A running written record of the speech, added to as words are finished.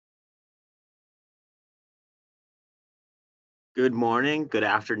Good morning, good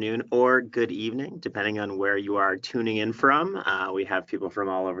afternoon, or good evening, depending on where you are tuning in from. We have people from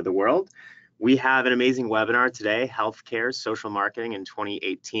all over the world. We have an amazing webinar today, Healthcare Social Marketing in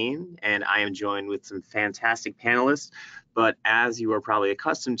 2018, and I am joined with some fantastic panelists. But as you are probably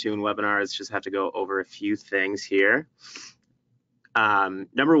accustomed to in webinars, just have to go over a few things here.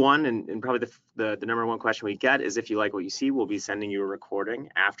 Number one, and probably the number one question we get is if you like what you see, we'll be sending you a recording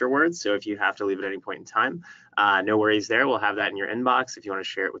afterwards. So if you have to leave at any point in time, no worries there. We'll have that in your inbox if you want to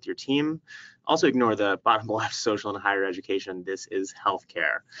share it with your team. Also ignore the bottom left, social and higher education. This is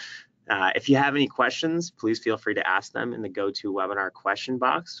healthcare. If you have any questions, please feel free to ask them in the GoToWebinar question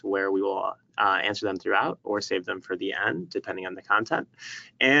box, where we will answer them throughout or save them for the end, depending on the content.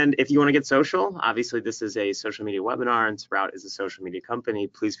 And if you want to get social, obviously this is a social media webinar and Sprout is a social media company.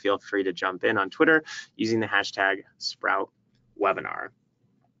 Please feel free to jump in on Twitter using the hashtag SproutWebinar.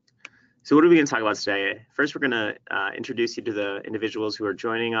 So what are we going to talk about today? First, we're going to introduce you to the individuals who are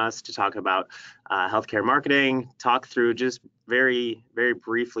joining us to talk about healthcare marketing, talk through just very, very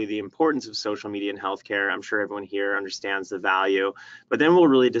briefly the importance of social media in healthcare. I'm sure everyone here understands the value, but then we'll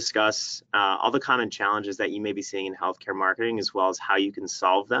really discuss all the common challenges that you may be seeing in healthcare marketing, as well as how you can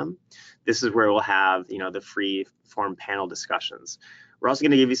solve them. This is where we'll have, the free form panel discussions. We're also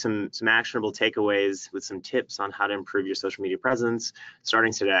going to give you some actionable takeaways with some tips on how to improve your social media presence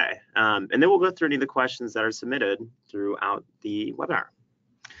starting today. And then we'll go through any of the questions that are submitted throughout the webinar.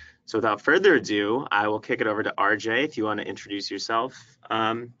 So without further ado, I will kick it over to RJ if you want to introduce yourself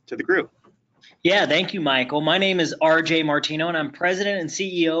to the group. Yeah, thank you, Michael. My name is RJ Martino, and I'm president and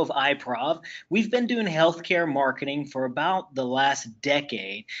CEO of iProv. We've been doing healthcare marketing for about the last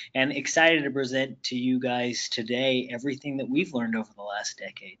decade, and excited to present to you guys today everything that we've learned over the last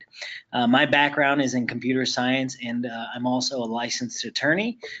decade. My background is in computer science, and I'm also a licensed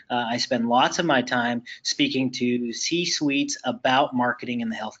attorney. I spend lots of my time speaking to C-suites about marketing in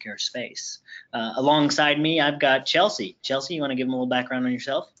the healthcare space. Alongside me, I've got Chelsea. Chelsea, you want to give them a little background on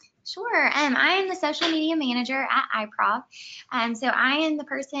yourself? Sure. I am the social media manager at iProv. So I am the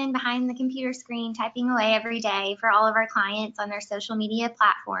person behind the computer screen typing away every day for all of our clients on their social media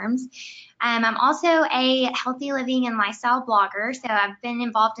platforms. I'm also a healthy living and lifestyle blogger. So I've been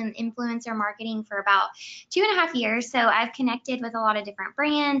involved in influencer marketing for about 2.5 years. So I've connected with a lot of different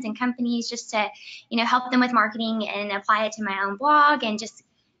brands and companies just to, help them with marketing and apply it to my own blog and just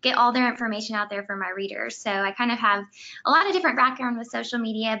get all their information out there for my readers. So I kind of have a lot of different background with social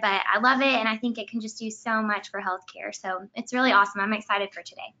media, but I love it, and I think it can just do so much for healthcare. So it's really awesome. I'm excited for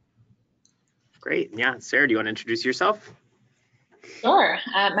today. Great. Yeah, Sarah, do you want to introduce yourself? Sure.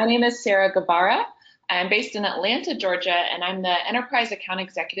 My name is Sarah Guevara. I'm based in Atlanta, Georgia, and I'm the Enterprise Account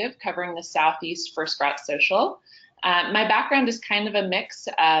Executive covering the Southeast for SproutSocial. My background is kind of a mix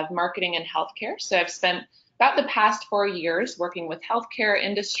of marketing and healthcare. So I've spent about the past 4 years working with healthcare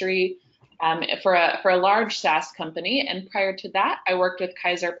industry for a large SaaS company. And prior to that, I worked with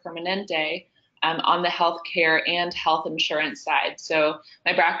Kaiser Permanente on the healthcare and health insurance side. So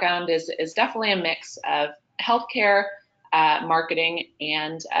my background is definitely a mix of healthcare, marketing,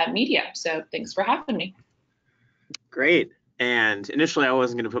 and media. So thanks for having me. Great. And initially, I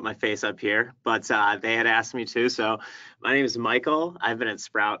wasn't going to put my face up here, but they had asked me to. So my name is Michael. I've been at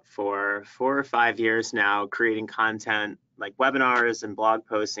Sprout for 4 or 5 years now, creating content like webinars and blog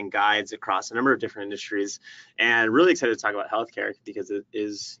posts and guides across a number of different industries, and really excited to talk about healthcare because it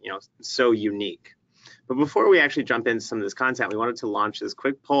is, so unique. But before we actually jump into some of this content, we wanted to launch this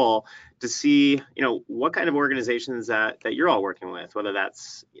quick poll to see, what kind of organizations that you're all working with, whether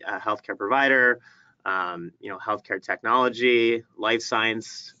that's a healthcare provider, healthcare technology, life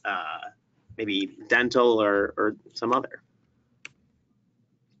science, maybe dental or some other.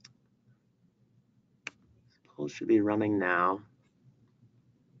 Poll should be running now.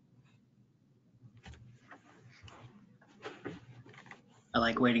 I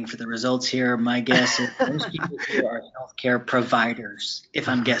like waiting for the results here. My guess is most people here are healthcare providers, if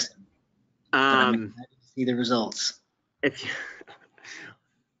I'm guessing. But I'm excited to see the results.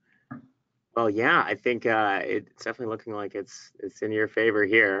 Well, yeah, I think it's definitely looking like it's in your favor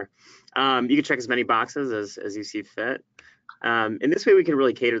here. You can check as many boxes as you see fit. In this way, we can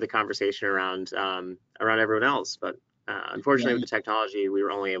really cater the conversation around everyone else. But unfortunately, with the technology, we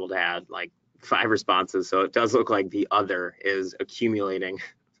were only able to add like 5 responses. So it does look like the other is accumulating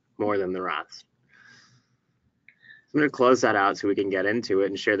more than the rest. I'm going to close that out so we can get into it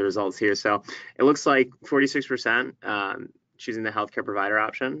and share the results here. So it looks like 46% choosing the healthcare provider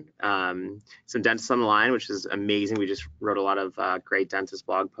option. Some dentists on the line, which is amazing. We just wrote a lot of great dentist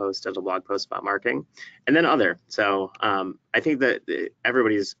blog posts, dental blog posts about marketing, and then other. So I think that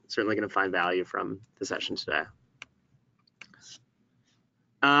everybody's certainly going to find value from the session today.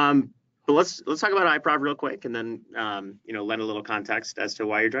 But let's talk about iProv real quick, and then lend a little context as to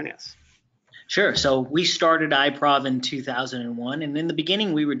why you're joining us. Sure. So we started iProv in 2001, and in the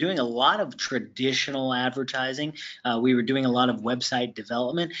beginning, we were doing a lot of traditional advertising. We were doing a lot of website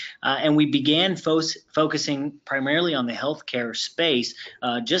development, and we began focusing primarily on the healthcare space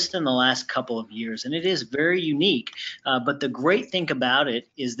just in the last couple of years. And it is very unique. But the great thing about it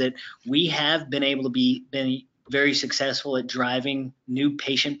is that we have been able to be very successful at driving new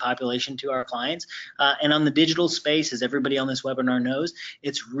patient population to our clients. And on the digital space, as everybody on this webinar knows,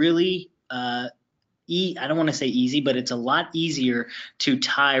 it's really I don't want to say easy, but it's a lot easier to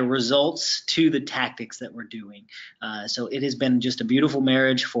tie results to the tactics that we're doing. So it has been just a beautiful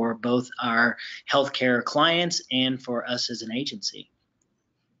marriage for both our healthcare clients and for us as an agency.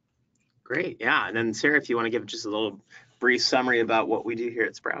 Great, yeah. And then Sarah, if you want to give just a little brief summary about what we do here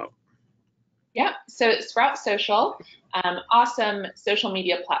at Sprout. Yeah, so SproutSocial, awesome social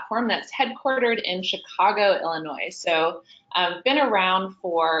media platform that's headquartered in Chicago, Illinois. So been around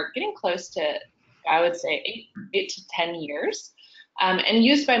for getting close to, I would say, 8 to 10 years, and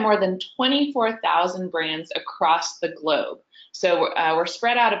used by more than 24,000 brands across the globe. So we're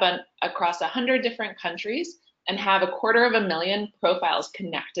spread out across 100 different countries and have 250,000 profiles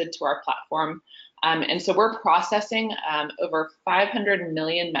connected to our platform. And so we're processing over 500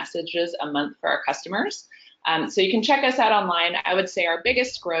 million messages a month for our customers. So you can check us out online. I would say our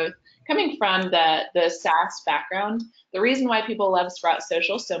biggest growth coming from the SaaS background. The reason why people love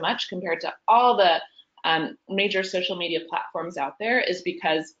SproutSocial so much compared to all the major social media platforms out there is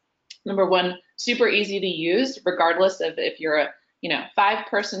because, number one, super easy to use, regardless of if you're a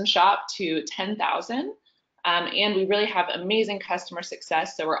 5-person shop to 10,000. And we really have amazing customer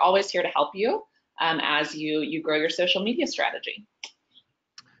success. So we're always here to help you as you grow your social media strategy.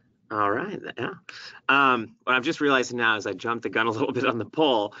 All right, yeah. What I'm just realizing now is I jumped the gun a little bit on the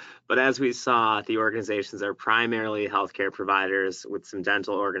poll, but as we saw, the organizations are primarily healthcare providers with some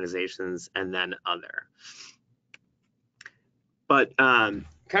dental organizations and then other. But kind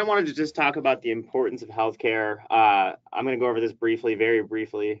of wanted to just talk about the importance of healthcare. I'm going to go over this briefly, very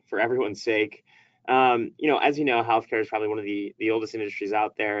briefly, for everyone's sake. As you know, healthcare is probably one of the oldest industries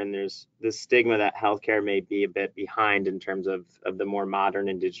out there, and there's this stigma that healthcare may be a bit behind in terms of the more modern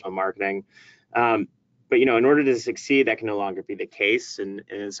and digital marketing. But in order to succeed, that can no longer be the case, and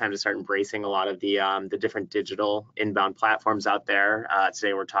it's time to start embracing a lot of the different digital inbound platforms out there.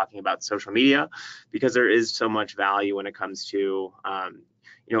 Today, we're talking about social media because there is so much value when it comes to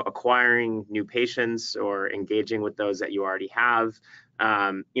acquiring new patients or engaging with those that you already have.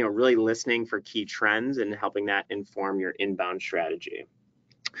 Really listening for key trends and helping that inform your inbound strategy.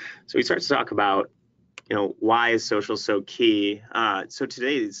 So we start to talk about, why is social so key? So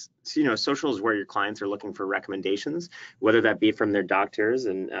today's, social is where your clients are looking for recommendations, whether that be from their doctors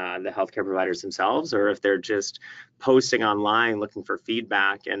and the healthcare providers themselves, or if they're just posting online looking for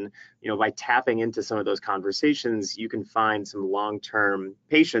feedback. And, by tapping into some of those conversations, you can find some long-term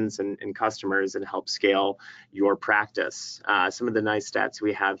patients and customers and help scale your practice. Some of the nice stats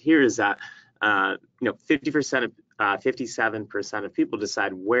we have here is that 57% of people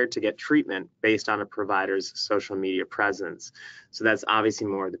decide where to get treatment based on a provider's social media presence. So that's obviously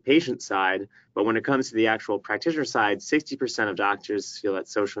more of the patient side. But when it comes to the actual practitioner side, 60% of doctors feel that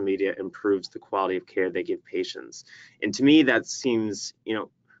social media improves the quality of care they give patients. And to me, that seems,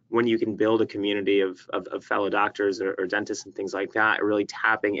 when you can build a community of fellow doctors or dentists and things like that, really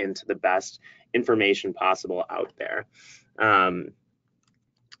tapping into the best information possible out there.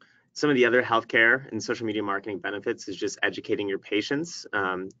 Some of the other healthcare and social media marketing benefits is just educating your patients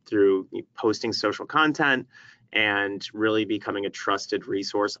through posting social content and really becoming a trusted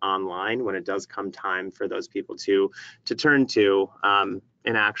resource online when it does come time for those people to turn to an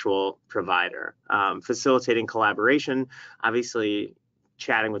actual provider. Facilitating collaboration, obviously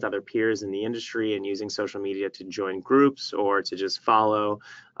chatting with other peers in the industry and using social media to join groups or to just follow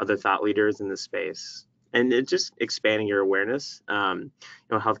other thought leaders in the space. And it just expanding your awareness.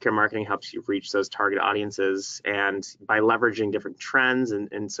 Healthcare marketing helps you reach those target audiences. And by leveraging different trends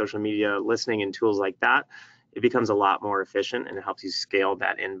and social media listening and tools like that, it becomes a lot more efficient and it helps you scale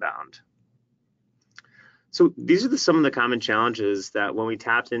that inbound. So these are some of the common challenges that when we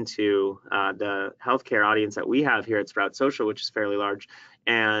tapped into the healthcare audience that we have here at SproutSocial, which is fairly large,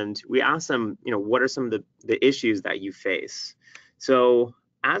 and we asked them, what are some of the issues that you face? So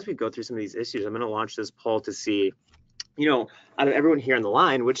as we go through some of these issues, I'm going to launch this poll to see, out of everyone here on the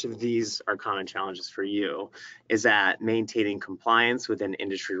line, which of these are common challenges for you? Is that maintaining compliance within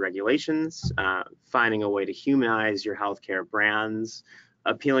industry regulations, finding a way to humanize your healthcare brands,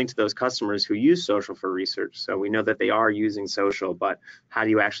 appealing to those customers who use social for research. So we know that they are using social, but how do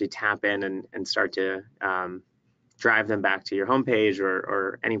you actually tap in and start to drive them back to your homepage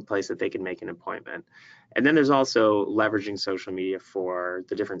or any place that they can make an appointment? And then there's also leveraging social media for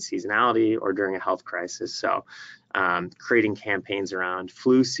the different seasonality or during a health crisis. So creating campaigns around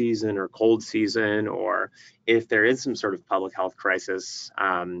flu season or cold season, or if there is some sort of public health crisis,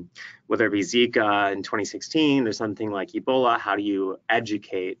 whether it be Zika in 2016 or something like Ebola, how do you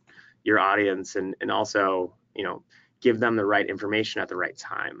educate your audience and also, give them the right information at the right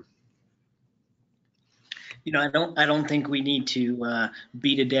time? I don't think we need to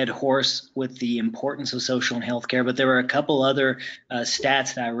beat a dead horse with the importance of social and healthcare, but there were a couple other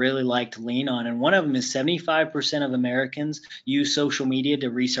stats that I really like to lean on. And one of them is 75% of Americans use social media to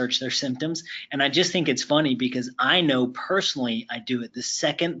research their symptoms. And I just think it's funny because I know personally I do it. The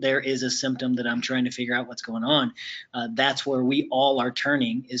second there is a symptom that I'm trying to figure out what's going on, that's where we all are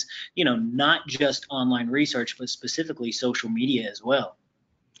turning is, not just online research, but specifically social media as well.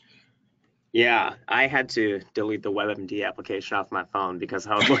 Yeah, I had to delete the WebMD application off my phone because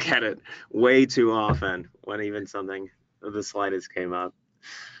I would look at it way too often when even something of the slightest came up.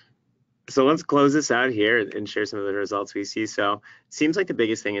 So let's close this out here and share some of the results we see. So it seems like the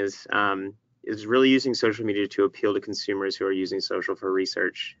biggest thing is really using social media to appeal to consumers who are using social for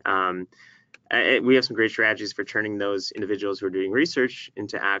research. We have some great strategies for turning those individuals who are doing research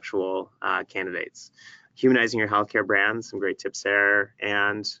into actual candidates. Humanizing your healthcare brand, some great tips there.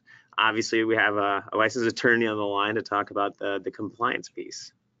 And obviously, we have a licensed attorney on the line to talk about the compliance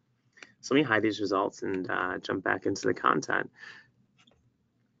piece. So let me hide these results and jump back into the content.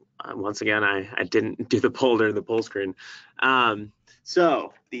 Once again, I didn't do the poll during the poll screen.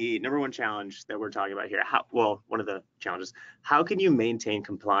 So the number one challenge that we're talking about here, one of the challenges, how can you maintain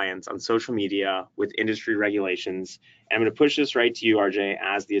compliance on social media with industry regulations? And I'm going to push this right to you, RJ,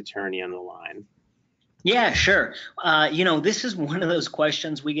 as the attorney on the line. Yeah, sure. This is one of those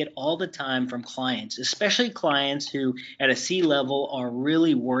questions we get all the time from clients, especially clients who at a C level are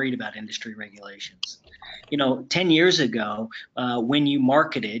really worried about industry regulations. 10 years ago, when you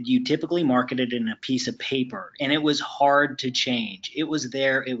marketed, you typically marketed in a piece of paper, and it was hard to change. It was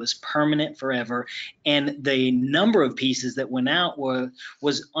there. It was permanent forever. And the number of pieces that went out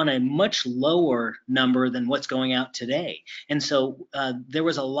was on a much lower number than what's going out today. And so there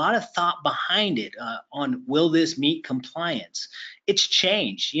was a lot of thought behind it on will this meet compliance? It's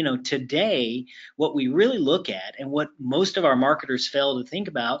changed. Today, what we really look at and what most of our marketers fail to think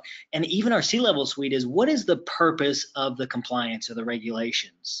about, and even our C-level suite, is what is the purpose of the compliance or the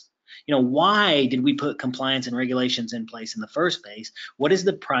regulations? Why did we put compliance and regulations in place in the first place? What is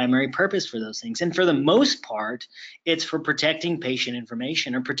the primary purpose for those things? And for the most part, it's for protecting patient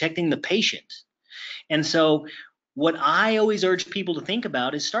information or protecting the patient. And so what I always urge people to think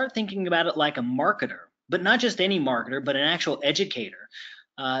about is start thinking about it like a marketer, but not just any marketer, but an actual educator.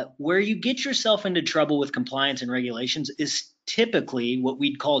 Where you get yourself into trouble with compliance and regulations is typically what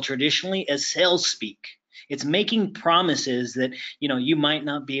we'd call traditionally as sales speak. It's making promises that you might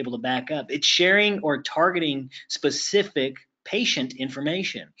not be able to back up. It's sharing or targeting specific patient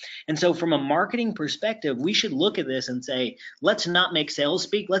information. And so from a marketing perspective, we should look at this and say, let's not make sales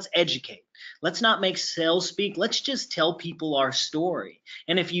speak, let's educate. Let's not make sales speak, let's just tell people our story.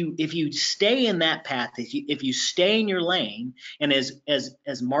 And if you stay in that path, if you stay in your lane, and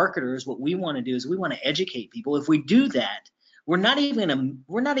as marketers, what we want to do is we want to educate people. If we do that, we're not even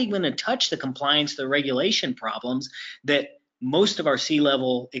going to touch the compliance, the regulation problems that most of our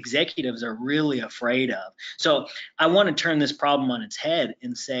C-level executives are really afraid of. So I want to turn this problem on its head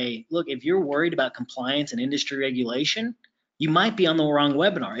and say, look, if you're worried about compliance and industry regulation, you might be on the wrong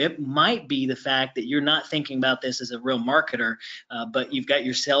webinar. It might be the fact that you're not thinking about this as a real marketer, but you've got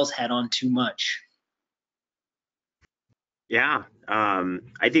your sales hat on too much. Yeah,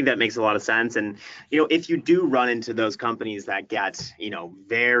 I think that makes a lot of sense. And, if you do run into those companies that get,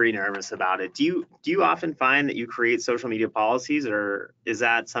 very nervous about it, do you often find that you create social media policies, or is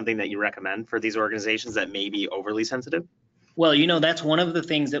that something that you recommend for these organizations that may be overly sensitive? Well, that's one of the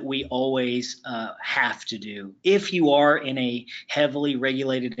things that we always have to do. If you are in a heavily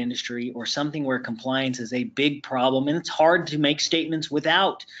regulated industry or something where compliance is a big problem, and it's hard to make statements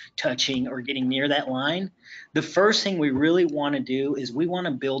without touching or getting near that line, the first thing we really want to do is we want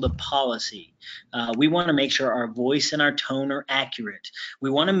to build a policy. We want to make sure our voice and our tone are accurate. We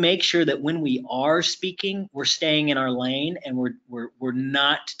want to make sure that when we are speaking, we're staying in our lane and we're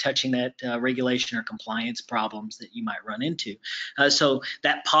not touching that regulation or compliance problems that you might run into. So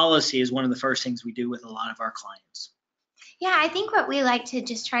that policy is one of the first things we do with a lot of our clients. Yeah, I think what we like to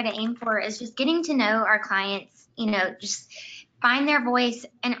just try to aim for is just getting to know our clients, just find their voice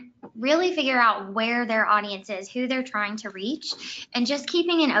and really figure out where their audience is, who they're trying to reach, and just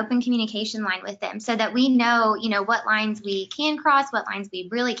keeping an open communication line with them so that we know, what lines we can cross, what lines we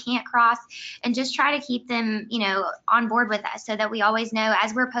really can't cross, and just try to keep them, on board with us so that we always know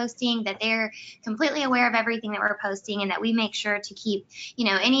as we're posting that they're completely aware of everything that we're posting, and that we make sure to keep,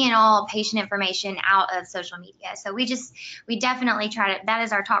 any and all patient information out of social media. So we definitely try to, that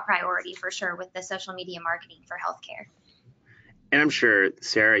is our top priority for sure with the social media marketing for healthcare. And I'm sure,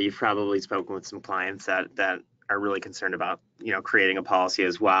 Sarah, you've probably spoken with some clients that are really concerned about, creating a policy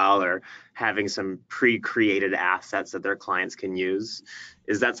as well, or having some pre-created assets that their clients can use.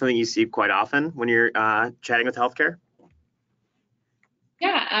 Is that something you see quite often when you're chatting with healthcare?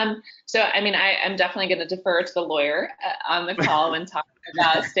 Yeah. So, I'm definitely going to defer to the lawyer on the call when talking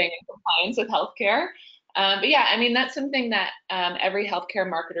about staying in compliance with healthcare. But yeah, that's something that every healthcare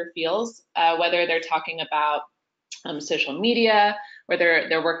marketer feels, whether they're talking about social media, whether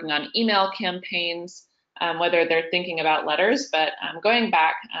they're working on email campaigns, whether they're thinking about letters. But going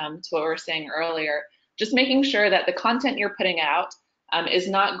back to what we were saying earlier, just making sure that the content you're putting out is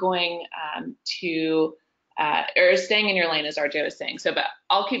not going to, or staying in your lane, as RJ was saying. So, but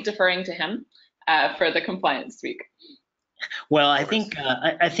I'll keep deferring to him for the compliance speak. Well, I think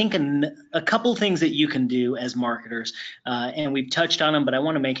a couple things that you can do as marketers, and we've touched on them, but I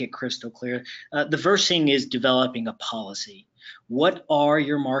want to make it crystal clear. The first thing is developing a policy. What are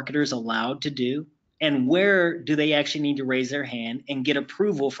your marketers allowed to do, and where do they actually need to raise their hand and get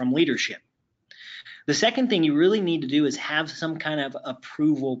approval from leadership? The second thing you really need to do is have some kind of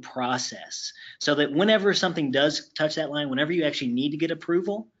approval process so that whenever something does touch that line, whenever you actually need to get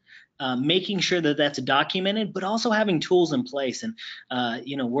approval, making sure that that's documented, but also having tools in place. And,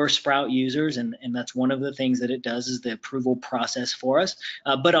 we're Sprout users, and that's one of the things that it does is the approval process for us.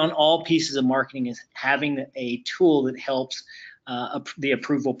 But on all pieces of marketing is having a tool that helps the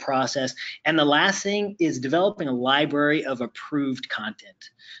approval process. And the last thing is developing a library of approved content.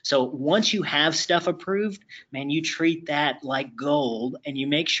 So once you have stuff approved, man, you treat that like gold, and you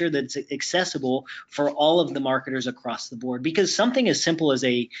make sure that it's accessible for all of the marketers across the board, because something as simple as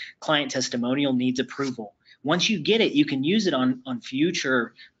a client testimonial needs approval. Once you get it, you can use it on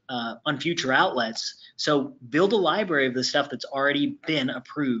future outlets. So build a library of the stuff that's already been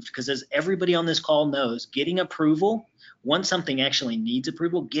approved, because as everybody on this call knows, getting approval, once something actually needs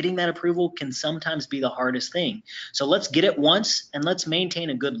approval, getting that approval can sometimes be the hardest thing. So let's get it once, and let's maintain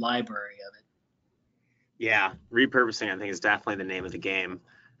a good library of it. Yeah, repurposing, I think, is definitely the name of the game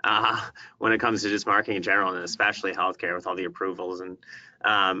when it comes to just marketing in general, and especially healthcare with all the approvals. And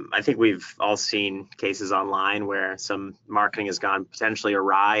I think we've all seen cases online where some marketing has gone potentially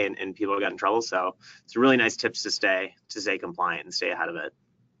awry and people have got in trouble. So it's really nice tips to stay compliant and stay ahead of it.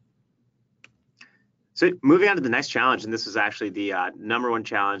 So moving on to the next challenge, and this was actually the number one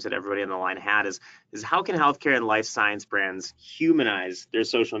challenge that everybody on the line had, is how can healthcare and life science brands humanize their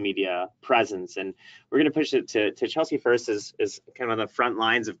social media presence? And we're going to push it to Chelsea first, as kind of on the front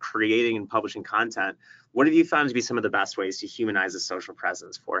lines of creating and publishing content. What have you found to be some of the best ways to humanize the social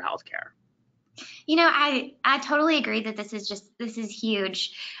presence for healthcare? I totally agree that this is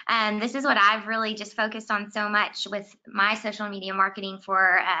huge. This is what I've really just focused on so much with my social media marketing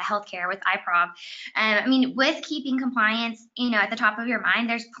for healthcare with iProv. With keeping compliance, at the top of your mind,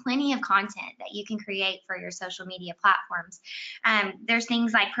 there's plenty of content that you can create for your social media platforms. There's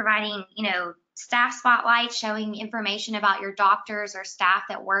things like providing, staff spotlights, showing information about your doctors or staff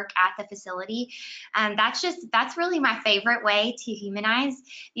that work at the facility. That's really my favorite way to humanize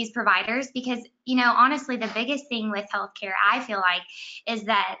these providers, because, honestly, the biggest thing with healthcare, I feel like, is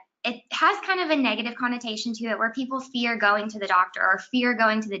that it has kind of a negative connotation to it, where people fear going to the doctor or fear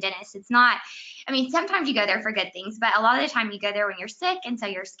going to the dentist. It's not, sometimes you go there for good things, but a lot of the time you go there when you're sick, and so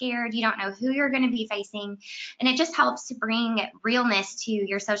you're scared, you don't know who you're going to be facing, and it just helps to bring realness to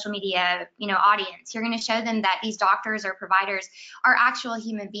your social media, audience. You're going to show them that these doctors or providers are actual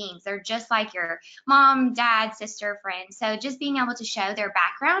human beings. They're just like your mom, dad, sister, friend. So just being able to show their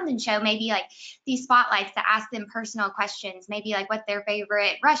background and show maybe like these spotlights that ask them personal questions, maybe like what their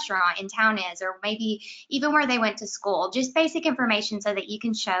favorite restaurant in town is, or maybe even where they went to school, just basic information so that you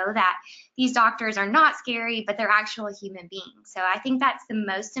can show that these doctors are not scary, but they're actual human beings. So I think that's the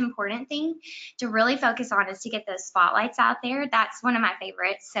most important thing to really focus on, is to get those spotlights out there. That's one of my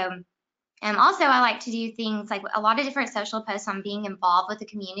favorites. So Also, I like to do things like a lot of different social posts on being involved with the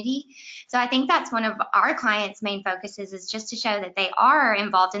community. So I think that's one of our clients' main focuses, is just to show that they are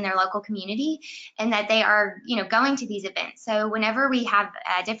involved in their local community and that they are, going to these events. So whenever we have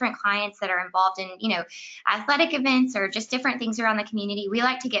different clients that are involved in, athletic events or just different things around the community, we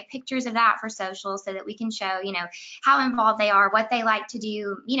like to get pictures of that for social so that we can show, how involved they are, what they like to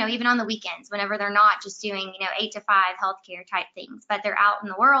do, even on the weekends, whenever they're not just doing, 8 to 5 healthcare type things, but they're out in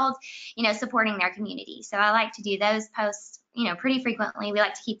the world, supporting their community. So I like to do those posts, pretty frequently. We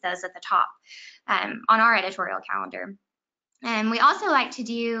like to keep those at the top on our editorial calendar. And we also like to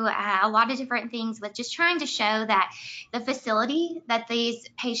do a lot of different things with just trying to show that the facility that these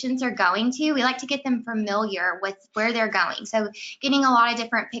patients are going to, we like to get them familiar with where they're going. So getting a lot of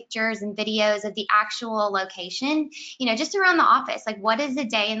different pictures and videos of the actual location, just around the office, like what is a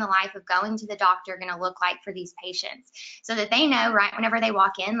day in the life of going to the doctor going to look like for these patients, so that they know right whenever they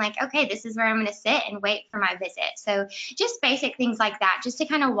walk in, like, okay, this is where I'm going to sit and wait for my visit. So just basic things like that, just to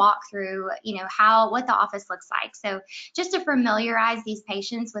kind of walk through, what the office looks like. So just to familiarize these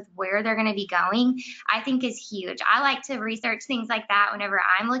patients with where they're going to be going, I think is huge. I like to research things like that whenever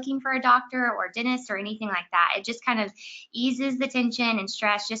I'm looking for a doctor or dentist or anything like that. It just kind of eases the tension and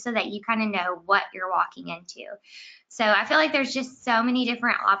stress, just so that you kind of know what you're walking into. So I feel like there's just so many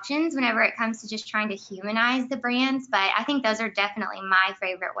different options whenever it comes to just trying to humanize the brands, but I think those are definitely my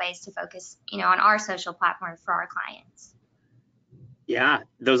favorite ways to focus, on our social platforms for our clients. Yeah,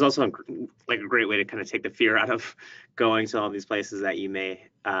 those also like a great way to kind of take the fear out of going to all these places that you may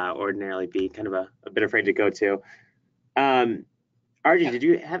ordinarily be kind of a bit afraid to go to. RJ, did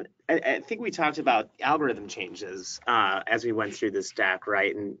you have, I think we talked about algorithm changes as we went through this deck,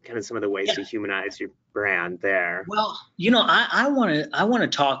 right? And kind of some of the ways to humanize your brand there. Well, I want to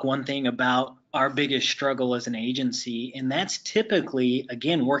talk one thing about our biggest struggle as an agency, and that's typically,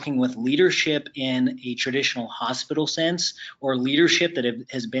 again, working with leadership in a traditional hospital sense, or leadership that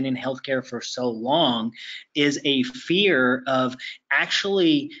has been in healthcare for so long, is a fear of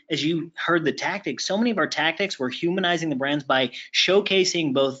actually, as you heard the tactics, so many of our tactics were humanizing the brands by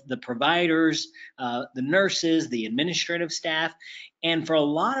showcasing both the providers, the nurses, the administrative staff. And for a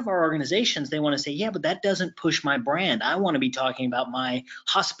lot of our organizations, they want to say, yeah, but that doesn't push my brand. I want to be talking about my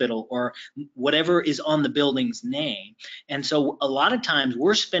hospital or whatever is on the building's name. And so a lot of times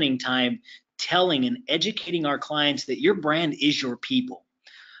we're spending time telling and educating our clients that your brand is your people.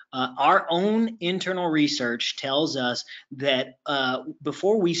 Our own internal research tells us that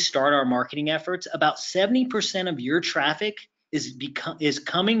before we start our marketing efforts, about 70% of your traffic is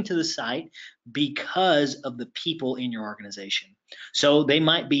coming to the site because of the people in your organization. So they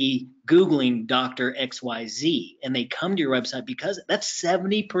might be Googling Dr. XYZ and they come to your website because that's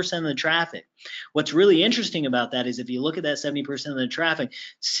 70% of the traffic. What's really interesting about that is if you look at that 70% of the traffic,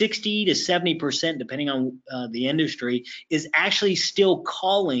 60 to 70%, depending on the industry, is actually still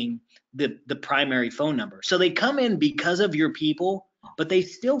calling the primary phone number. So they come in because of your people, but they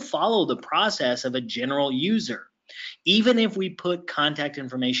still follow the process of a general user. Even if we put contact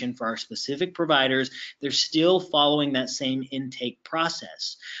information for our specific providers, they're still following that same intake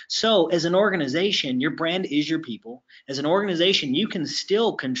process. So as an organization, your brand is your people. As an organization, you can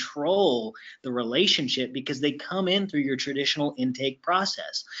still control the relationship because they come in through your traditional intake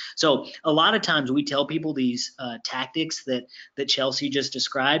process. So a lot of times we tell people these tactics that Chelsea just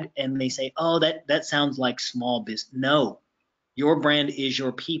described, and they say, oh, that sounds like small business. No, your brand is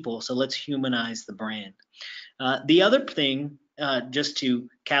your people. So let's humanize the brand. The other thing, just to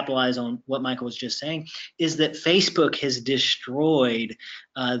capitalize on what Michael was just saying, is that Facebook has destroyed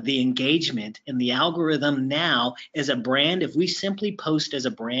the engagement and the algorithm now as a brand. If we simply post as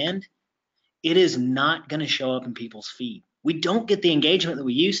a brand, it is not going to show up in people's feed. We don't get the engagement that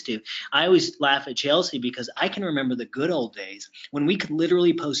we used to. I always laugh at Chelsea because I can remember the good old days when we could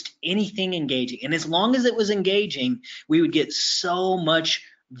literally post anything engaging. And as long as it was engaging, we would get so much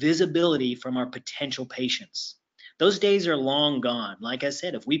visibility from our potential patients. Those days are long gone. Like I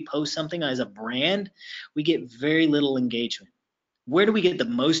said, if we post something as a brand, we get very little engagement. Where do we get the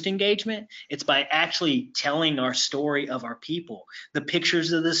most engagement? It's by actually telling our story of our people, the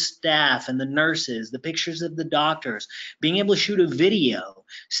pictures of the staff and the nurses, the pictures of the doctors, being able to shoot a video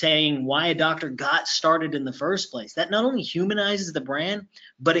saying why a doctor got started in the first place. That not only humanizes the brand,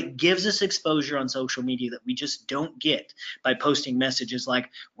 but it gives us exposure on social media that we just don't get by posting messages like,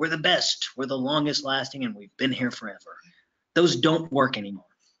 we're the best, we're the longest lasting, and we've been here forever. Those don't work anymore.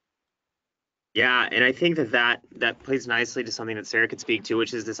 Yeah, and I think that plays nicely to something that Sarah could speak to,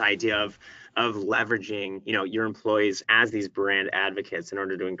 which is this idea of leveraging, your employees as these brand advocates in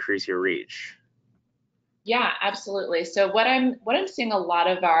order to increase your reach. Yeah, absolutely. So what I'm seeing a lot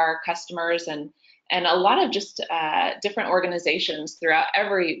of our customers and a lot of just different organizations throughout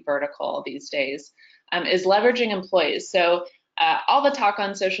every vertical these days is leveraging employees. So all the talk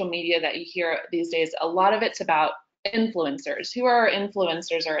on social media that you hear these days, a lot of it's about influencers. Who are our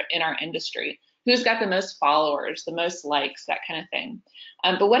influencers are in our industry? Who's got the most followers, the most likes, that kind of thing.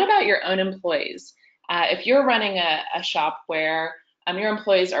 But what about your own employees? If you're running a shop where your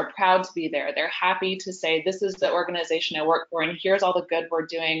employees are proud to be there, they're happy to say, this is the organization I work for, and here's all the good we're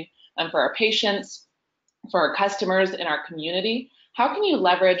doing for our patients, for our customers, in our community. How can you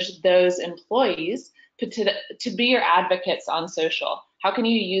leverage those employees to be your advocates on social? How can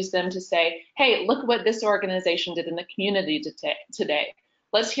you use them to say, hey, look what this organization did in the community today.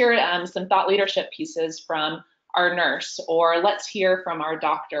 Let's hear some thought leadership pieces from our nurse, or let's hear from our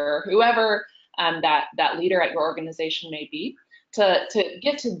doctor, or whoever that leader at your organization may be, to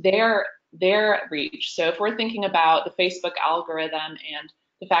get to their reach. So if we're thinking about the Facebook algorithm and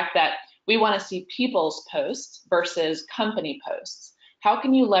the fact that we want to see people's posts versus company posts, how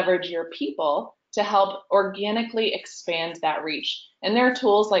can you leverage your people to help organically expand that reach? And there are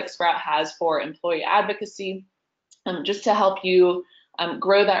tools like Sprout has for employee advocacy, just to help you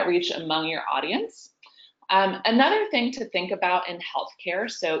grow that reach among your audience. Another thing to think about in healthcare,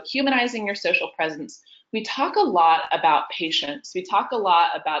 so humanizing your social presence. We talk a lot about patients, we talk a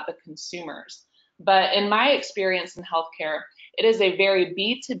lot about the consumers, but in my experience in healthcare, it is a very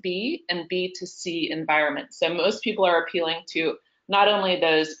B2B and B2C environment. So most people are appealing to not only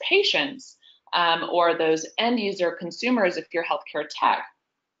those patients or those end user consumers if you're healthcare tech,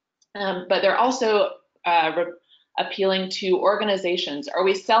 but they're also appealing to organizations. Are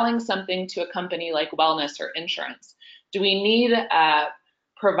we selling something to a company like wellness or insurance? Do we need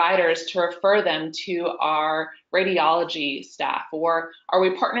providers to refer them to our radiology staff, or are we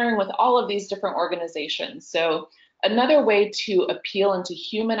partnering with all of these different organizations? So another way to appeal and to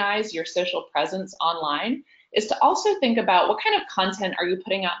humanize your social presence online is to also think about what kind of content are you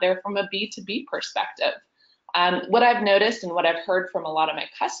putting out there from a B2B perspective. What I've noticed and what I've heard from a lot of my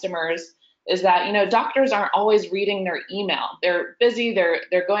customers is that, you know, doctors aren't always reading their email. They're busy,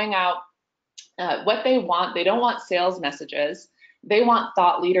 they're going out what they want. They don't want sales messages. They want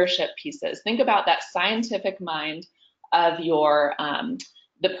thought leadership pieces. Think about that scientific mind of your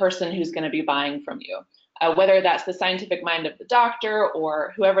the person who's going to be buying from you, whether that's the scientific mind of the doctor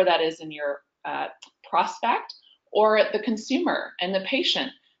or whoever that is in your prospect, or the consumer and the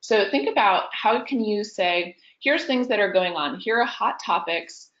patient. So think about how can you say, here's things that are going on. Here are hot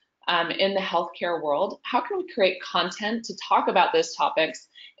topics in the healthcare world. How can we create content to talk about those topics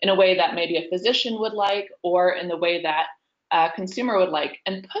in a way that maybe a physician would like, or in the way that a consumer would like,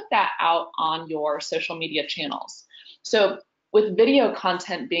 and put that out on your social media channels. So with video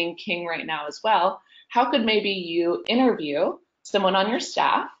content being king right now as well, how could maybe you interview someone on your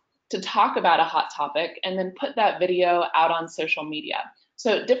staff to talk about a hot topic and then put that video out on social media?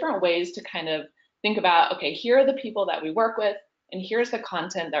 So different ways to kind of think about, okay, here are the people that we work with, and here's the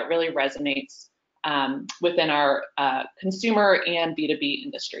content that really resonates within our consumer and B2B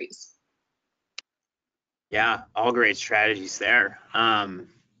industries. Yeah, all great strategies there. And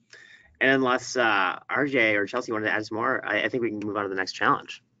unless RJ or Chelsea wanted to add some more, I think we can move on to the next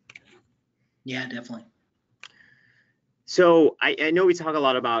challenge. Yeah, definitely. So I know we talk a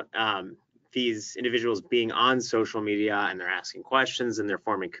lot about these individuals being on social media, and they're asking questions, and they're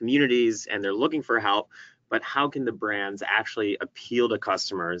forming communities, and they're looking for help. But how can the brands actually appeal to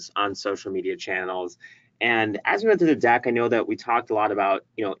customers on social media channels? And as we went through the deck, I know that we talked a lot about,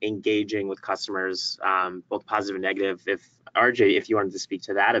 you know, engaging with customers, both positive and negative. If RJ, if you wanted to speak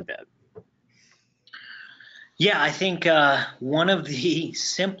to that a bit. Yeah, I think one of the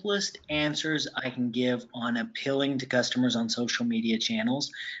simplest answers I can give on appealing to customers on social media channels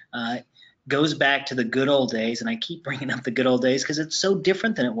goes back to the good old days. And I keep bringing up the good old days because it's so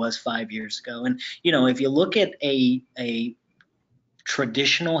different than it was 5 years ago. And, you know, if you look at a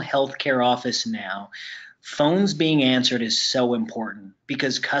traditional healthcare office now, phones being answered is so important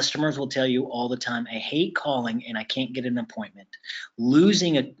because customers will tell you all the time, I hate calling and I can't get an appointment.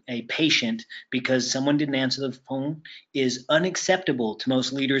 Losing a patient because someone didn't answer the phone is unacceptable to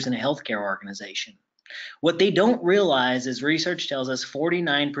most leaders in a healthcare organization. What they don't realize is research tells us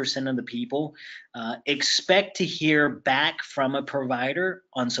 49% of the people expect to hear back from a provider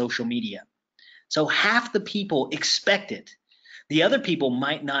on social media. So half the people expect it. The other people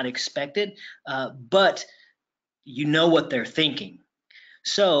might not expect it, but you know what they're thinking.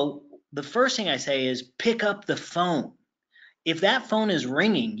 So the first thing I say is pick up the phone. If that phone is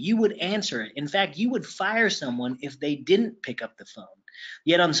ringing, you would answer it. In fact, you would fire someone if they didn't pick up the phone.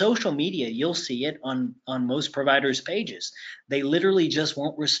 Yet on social media, you'll see it on most providers' pages. They literally just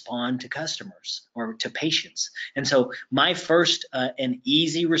won't respond to customers or to patients. And so my first and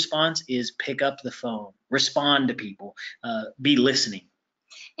easy response is pick up the phone, respond to people, be listening.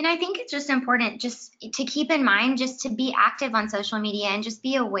 And I think it's just important just to keep in mind, just to be active on social media and just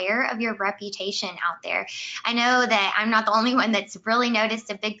be aware of your reputation out there. I know that I'm not the only one that's really noticed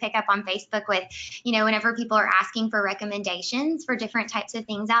a big pickup on Facebook with, whenever people are asking for recommendations for different types of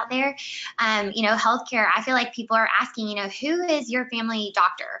things out there. Healthcare, I feel like people are asking, who is your family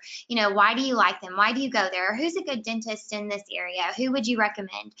doctor? Why do you like them? Why do you go there? Who's a good dentist in this area? Who would you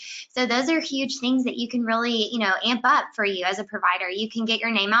recommend? So those are huge things that you can really, amp up for you as a provider. You can get your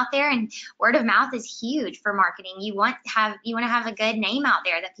name out there, and word of mouth is huge for marketing. You want to have a good name out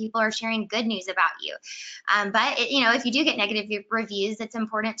there that people are sharing good news about you. But if you do get negative reviews, it's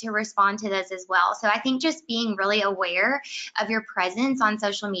important to respond to those as well. So I think just being really aware of your presence on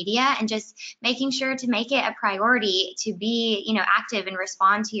social media and just making sure to make it a priority to be, active and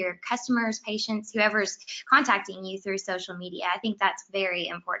respond to your customers, patients, whoever's contacting you through social media. I think that's very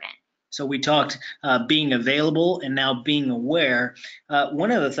important. So we talked being available and now being aware. One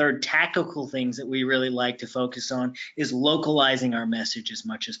of the third tactical things that we really like to focus on is localizing our message as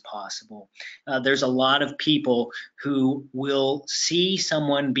much as possible. There's a lot of people who will see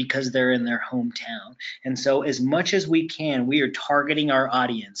someone because they're in their hometown. And so as much as we can, we are targeting our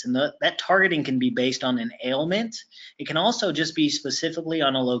audience. And that targeting can be based on an ailment. It can also just be specifically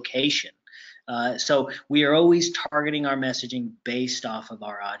on a location. So we are always targeting our messaging based off of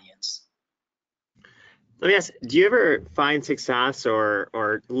our audience. Let me ask, do you ever find success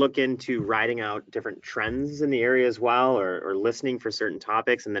or look into writing out different trends in the area as well, or listening for certain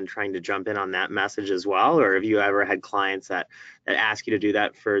topics and then trying to jump in on that message as well? Or have you ever had clients that ask you to do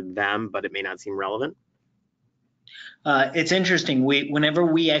that for them, but it may not seem relevant? It's interesting. Whenever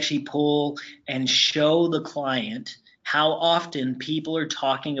we actually pull and show the client how often people are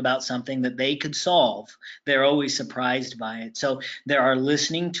talking about something that they could solve, they're always surprised by it. So there are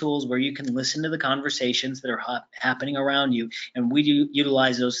listening tools where you can listen to the conversations that are happening around you, and we do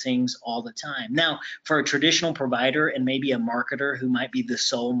utilize those things all the time. Now, for a traditional provider and maybe a marketer who might be the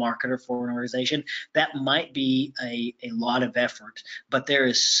sole marketer for an organization, that might be a lot of effort, but there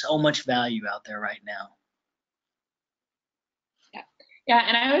is so much value out there right now. Yeah,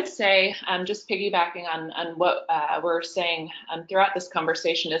 and I would say, just piggybacking on what we're saying throughout this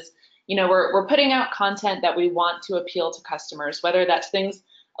conversation is, we're putting out content that we want to appeal to customers, whether that's things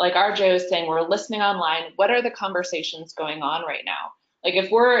like RJ was saying, we're listening online. What are the conversations going on right now? Like if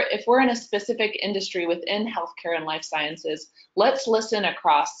we're in a specific industry within healthcare and life sciences, let's listen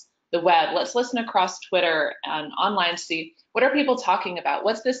across the web. Let's listen across Twitter and online to see what are people talking about?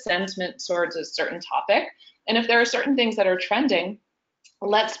 What's the sentiment towards a certain topic? And if there are certain things that are trending,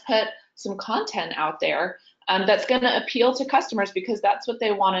 let's put some content out there that's going to appeal to customers because that's what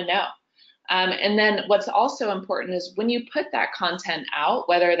they want to know. And then what's also important is when you put that content out,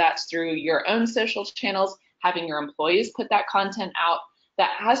 whether that's through your own social channels, having your employees put that content out,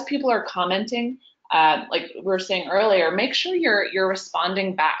 that as people are commenting, like we were saying earlier, make sure you're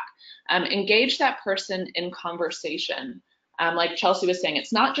responding back. Engage that person in conversation. Like Chelsea was saying,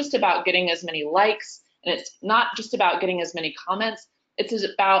 it's not just about getting as many likes, and it's not just about getting as many comments. It's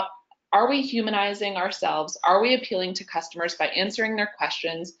about, are we humanizing ourselves? Are we appealing to customers by answering their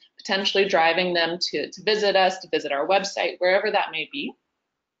questions, potentially driving them to visit us, to visit our website, wherever that may be,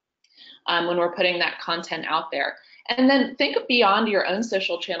 when we're putting that content out there? And then think beyond your own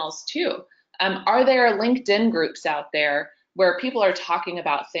social channels too. Are there LinkedIn groups out there where people are talking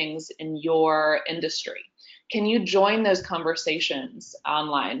about things in your industry? Can you join those conversations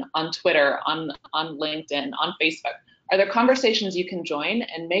online, on Twitter, on LinkedIn, on Facebook? Are there conversations you can join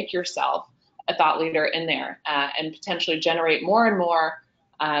and make yourself a thought leader in there and potentially generate more and more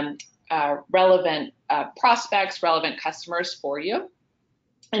relevant prospects, relevant customers for you?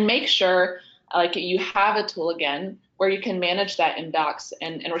 And make sure like you have a tool again where you can manage that inbox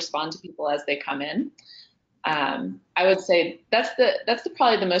and respond to people as they come in. I would say that's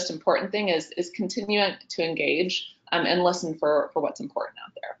probably the most important thing is continuing to engage and listen for what's important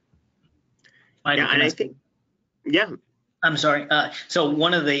out there. Yeah, and I think, yeah. I'm sorry. So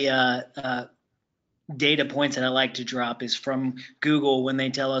one of the data points that I like to drop is from Google when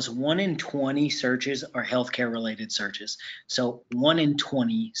they tell us 1 in 20 searches are healthcare related searches. So 1 in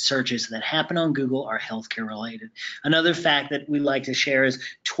 20 searches that happen on Google are healthcare related. Another fact that we like to share is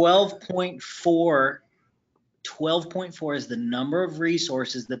 12.4 is the number of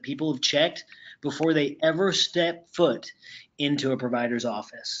resources that people have checked before they ever step foot into a provider's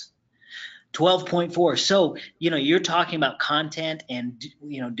office. 12.4. So, you're talking about content and,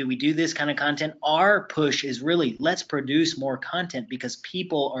 do we do this kind of content? Our push is really, let's produce more content because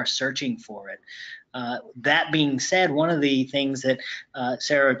people are searching for it. That being said, one of the things that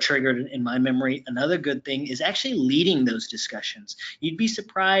Sarah triggered in my memory, another good thing is actually leading those discussions. You'd be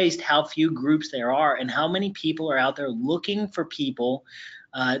surprised how few groups there are and how many people are out there looking for people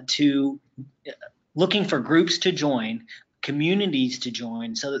looking for groups to join, communities to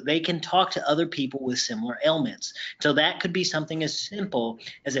join, so that they can talk to other people with similar ailments. So that could be something as simple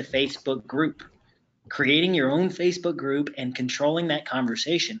as a Facebook group. Creating your own Facebook group and controlling that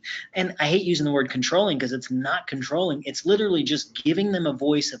conversation. And I hate using the word controlling because it's not controlling. It's literally just giving them a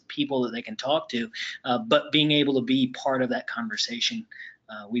voice of people that they can talk to, but being able to be part of that conversation.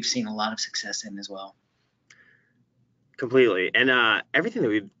 We've seen a lot of success in as well. Completely. And everything that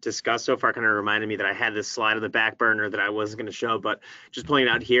we've discussed so far kind of reminded me that I had this slide on the back burner that I wasn't going to show, but just pulling it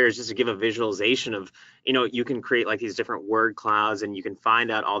out here is just to give a visualization of, you can create like these different word clouds and you can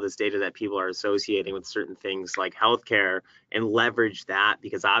find out all this data that people are associating with certain things like healthcare and leverage that,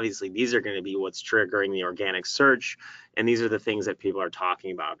 because obviously these are going to be what's triggering the organic search. And these are the things that people are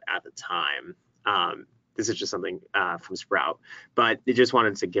talking about at the time. This is just something from Sprout, but I just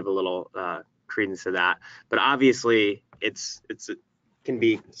wanted to give a little credence to that. But obviously it can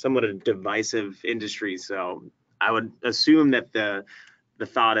be somewhat a divisive industry, so I would assume that the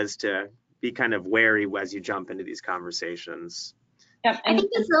thought is to be kind of wary as you jump into these conversations. Yep. I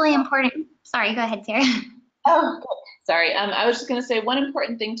think it's really important. Sorry, go ahead, Sarah. Oh, sorry. I was just going to say one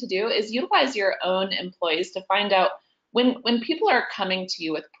important thing to do is utilize your own employees to find out when people are coming to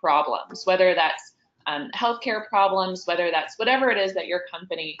you with problems, whether that's healthcare problems, whether that's whatever it is that your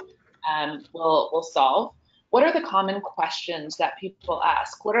company will solve. What are the common questions that people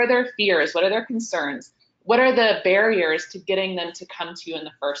ask? What are their fears? What are their concerns? What are the barriers to getting them to come to you in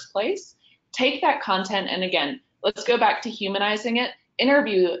the first place? Take that content, and again, let's go back to humanizing it.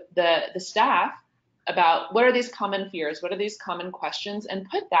 Interview the staff about what are these common fears, what are these common questions, and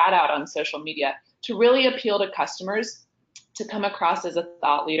put that out on social media to really appeal to customers, to come across as a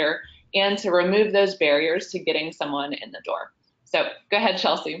thought leader, and to remove those barriers to getting someone in the door. So go ahead,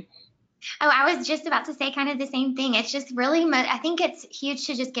 Chelsea. Oh, I was just about to say kind of the same thing. It's just really, I think it's huge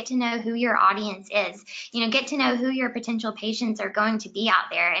to just get to know who your audience is, get to know who your potential patients are going to be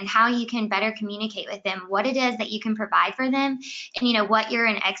out there and how you can better communicate with them, what it is that you can provide for them, and, what you're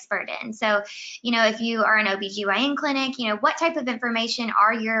an expert in. So, if you are an OBGYN clinic, what type of information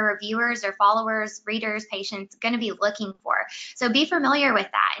are your reviewers or followers, readers, patients going to be looking for? So be familiar with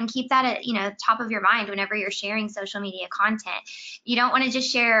that and keep that at, top of your mind whenever you're sharing social media content. You don't want to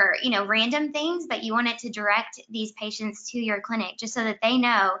just share, random things, but you want it to direct these patients to your clinic just so that they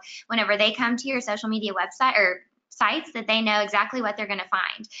know whenever they come to your social media website or sites that they know exactly what they're going to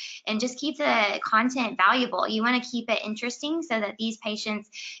find, and just keep the content valuable. You want to keep it interesting so that these patients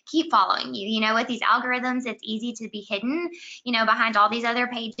keep following you. With these algorithms, it's easy to be hidden, behind all these other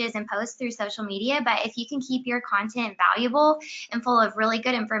pages and posts through social media. But if you can keep your content valuable and full of really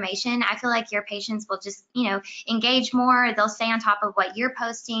good information, I feel like your patients will just, engage more. They'll stay on top of what you're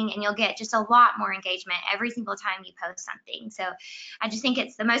posting, and you'll get just a lot more engagement every single time you post something. So I just think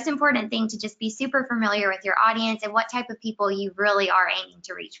it's the most important thing to just be super familiar with your audience and what type of people you really are aiming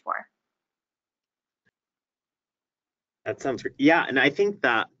to reach for. That sounds great. Yeah, and I think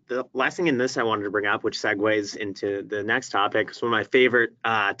that the last thing in this I wanted to bring up, which segues into the next topic, is one of my favorite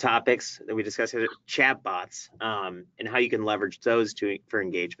topics that we discussed here, chatbots, and how you can leverage those for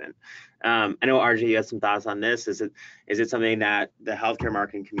engagement. I know RJ, you had some thoughts on this. Is it something that the healthcare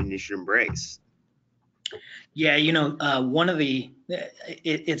marketing community should embrace? Yeah,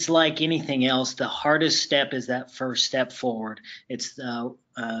 it's like anything else. The hardest step is that first step forward. It's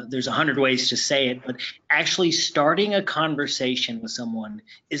there's 100 ways to say it, but actually starting a conversation with someone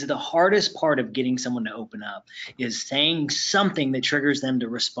is the hardest part of getting someone to open up, is saying something that triggers them to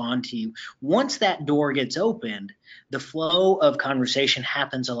respond to you. Once that door gets opened, the flow of conversation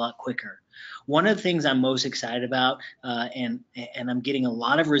happens a lot quicker. One of the things I'm most excited about, and I'm getting a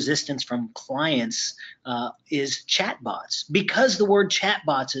lot of resistance from clients, is chatbots. Because the word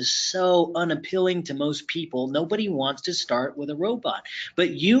chatbots is so unappealing to most people, nobody wants to start with a robot. But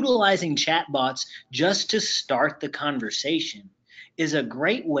utilizing chatbots just to start the conversation is a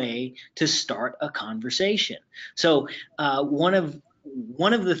great way to start a conversation. So one of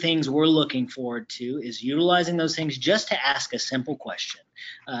the things we're looking forward to is utilizing those things just to ask a simple question.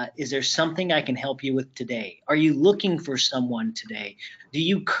 Is there something I can help you with today? Are you looking for someone today? Do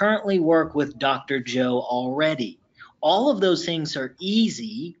you currently work with Dr. Joe already? All of those things are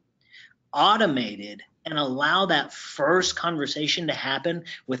easy, automated, and allow that first conversation to happen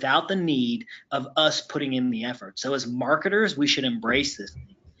without the need of us putting in the effort. So as marketers, we should embrace this.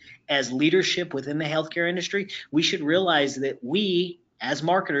 As leadership within the healthcare industry, we should realize that we, as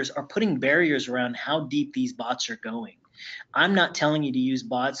marketers, are putting barriers around how deep these bots are going. I'm not telling you to use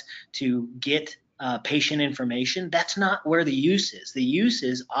bots to get patient information. That's not where the use is. The use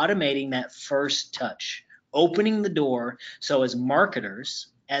is automating that first touch, opening the door so as marketers,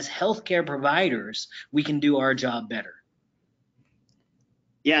 as healthcare providers, we can do our job better.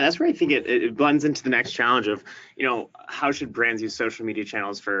 Yeah, that's where I think it blends into the next challenge of, how should brands use social media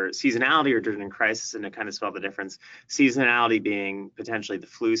channels for seasonality or during a crisis, and to kind of spell the difference. Seasonality being potentially the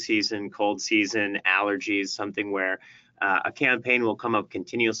flu season, cold season, allergies, something where a campaign will come up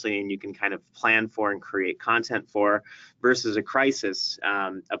continuously and you can kind of plan for and create content for, versus a crisis,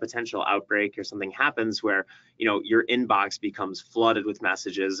 a potential outbreak or something happens where, your inbox becomes flooded with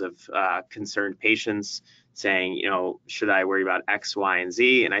messages of concerned patients saying, should I worry about X, Y, and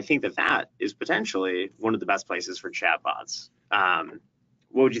Z? And I think that is potentially one of the best places for chatbots.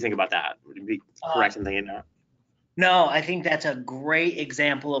 What would you think about that? Would you be correct in thinking that? No, I think that's a great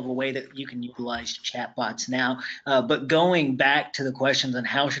example of a way that you can utilize chatbots now. But going back to the questions on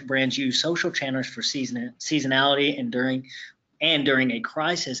how should brands use social channels for seasonality and during a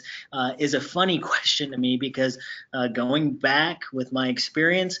crisis is a funny question to me, because going back with my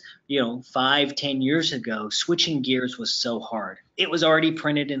experience, 5-10 years ago, switching gears was so hard. It was already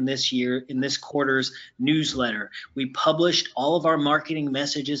printed in this quarter's newsletter. We published all of our marketing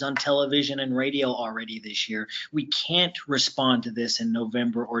messages on television and radio already this year. We can't respond to this in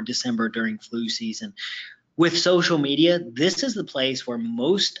November or December during flu season. With social media, this is the place where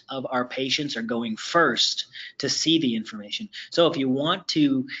most of our patients are going first to see the information. So if you want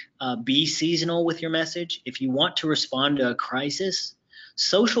to be seasonal with your message, if you want to respond to a crisis,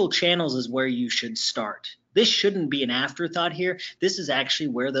 social channels is where you should start. This shouldn't be an afterthought here. This is actually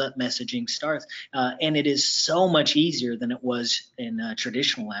where the messaging starts. And it is so much easier than it was in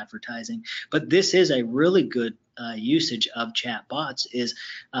traditional advertising. But this is a really good usage of chat bots, is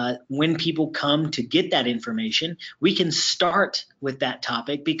when people come to get that information, we can start with that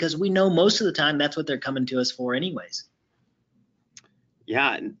topic because we know most of the time that's what they're coming to us for anyways.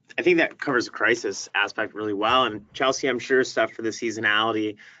 Yeah, and I think that covers the crisis aspect really well. And Chelsea, I'm sure stuff for the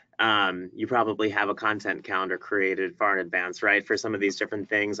seasonality, you probably have a content calendar created far in advance, right? For some of these different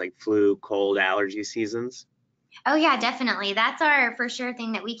things like flu, cold, allergy seasons. Oh yeah, definitely. That's our for sure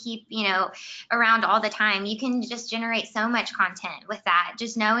thing that we keep, around all the time. You can just generate so much content with that.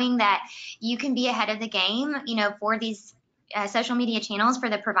 Just knowing that you can be ahead of the game, for these social media channels for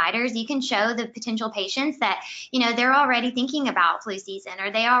the providers. You can show the potential patients that, they're already thinking about flu season, or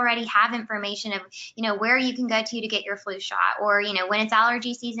they already have information of, where you can go to get your flu shot, or, when it's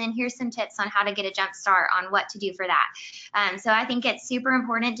allergy season, here's some tips on how to get a jump start on what to do for that. So I think it's super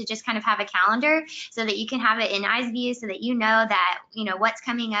important to just kind of have a calendar so that you can have it in eyes view, so that that, what's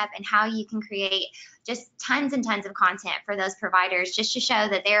coming up and how you can create just tons and tons of content for those providers, just to show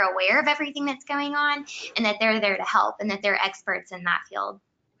that they're aware of everything that's going on and that they're there to help and that they're experts in that field.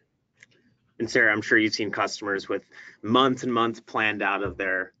 And Sarah, I'm sure you've seen customers with months and months planned out of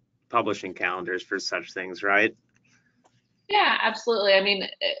their publishing calendars for such things, right? Yeah, absolutely. I mean,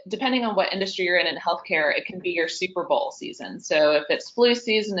 depending on what industry you're in healthcare, it can be your Super Bowl season. So if it's flu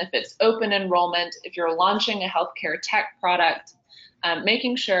season, if it's open enrollment, if you're launching a healthcare tech product,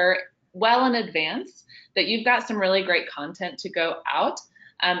 making sure well in advance that you've got some really great content to go out.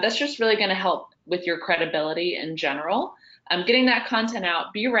 That's just really going to help with your credibility in general. Getting that content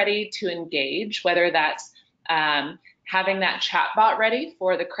out, be ready to engage, whether that's having that chatbot ready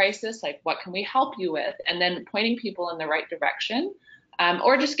for the crisis, like what can we help you with, and then pointing people in the right direction,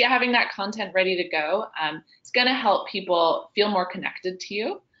 or just having that content ready to go. It's going to help people feel more connected to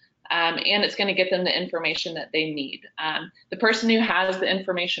you. And it's going to get them the information that they need. The person who has the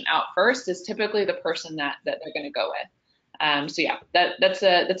information out first is typically the person that they're going to go with. So yeah, that's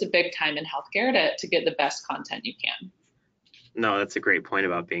a big time in healthcare to get the best content you can. No, that's a great point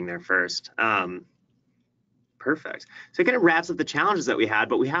about being there first. Perfect. So it kind of wraps up the challenges that we had,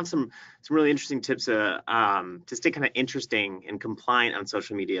 but we have some really interesting tips to stay kind of interesting and compliant on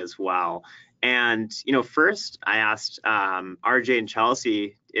social media as well. And, first I asked RJ and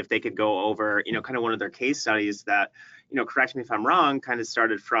Chelsea if they could go over, kind of one of their case studies that, correct me if I'm wrong, kind of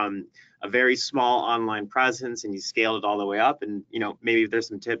started from a very small online presence and you scaled it all the way up. And, maybe there's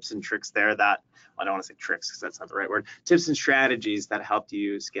some tips and tricks there that, well, I don't want to say tricks because that's not the right word, tips and strategies that helped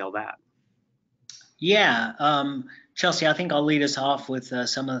you scale that. Yeah, Chelsea, I think I'll lead us off with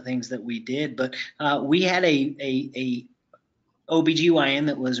some of the things that we did, but we had a OBGYN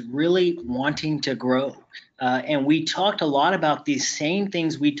that was really wanting to grow. And we talked a lot about these same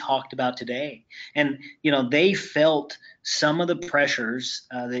things we talked about today. And, they felt some of the pressures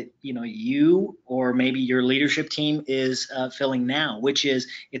that, you or maybe your leadership team is feeling now, which is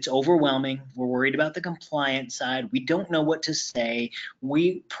it's overwhelming. We're worried about the compliance side. We don't know what to say.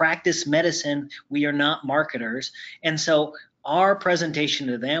 We practice medicine. We are not marketers. And so our presentation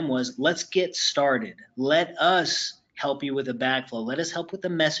to them was, let's get started. Let us help you with the backflow. Let us help with the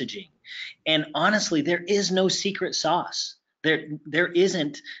messaging. And honestly, there is no secret sauce. There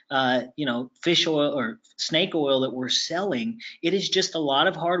isn't, fish oil or snake oil that we're selling. It is just a lot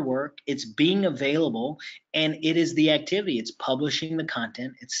of hard work. It's being available, and it is the activity. It's publishing the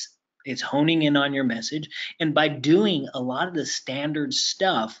content. It's honing in on your message. And by doing a lot of the standard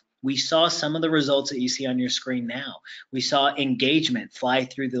stuff, we saw some of the results that you see on your screen now. We saw engagement fly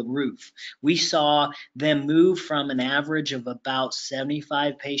through the roof. We saw them move from an average of about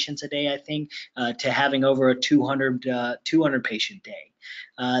 75 patients a day, I think, to having over a 200 patient day.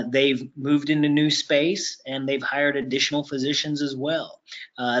 They've moved into new space, and they've hired additional physicians as well.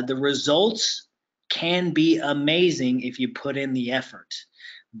 The results can be amazing if you put in the effort,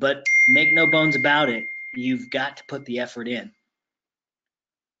 but make no bones about it, you've got to put the effort in.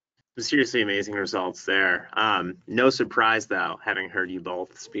 Seriously amazing results there. No surprise, though, having heard you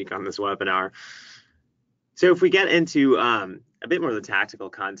both speak on this webinar. So if we get into a bit more of the tactical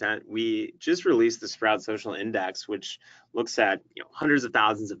content, we just released the SproutSocial Index, which looks at hundreds of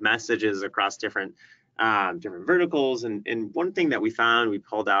thousands of messages across different verticals. And one thing that we found, we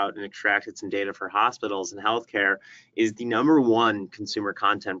pulled out and extracted some data for hospitals and healthcare, is the #1 consumer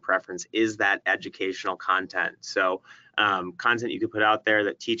content preference is that educational content. So content you could put out there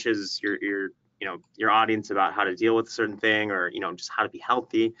that teaches your audience about how to deal with a certain thing, or just how to be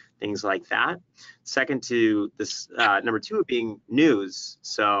healthy, things like that. Second to this, #2 being news.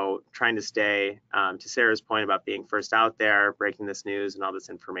 So trying to stay, to Sarah's point about being first out there, breaking this news and all this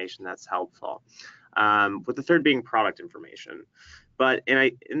information that's helpful. With the third being product information. But,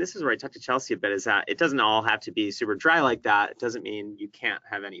 and this is where I talked to Chelsea a bit, is that it doesn't all have to be super dry like that. It doesn't mean you can't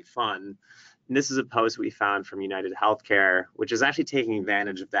have any fun. And this is a post we found from United Healthcare, which is actually taking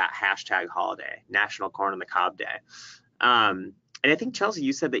advantage of that hashtag holiday, National Corn on the Cob Day. And I think, Chelsea,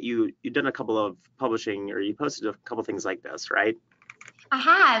 you said that you've done a couple of publishing, or you posted a couple things like this, right? I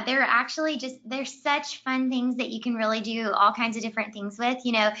have. They're actually they're such fun things that you can really do all kinds of different things with.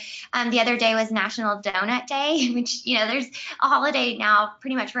 The other day was National Donut Day, which, there's a holiday now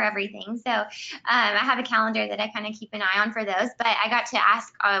pretty much for everything. So I have a calendar that I kind of keep an eye on for those. But I got to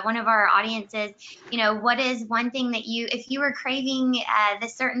ask one of our audiences, what is one thing that if you were craving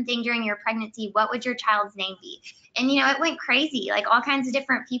this certain thing during your pregnancy, what would your child's name be? And, it went crazy. Like all kinds of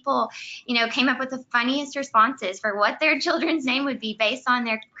different people, came up with the funniest responses for what their children's name would be based on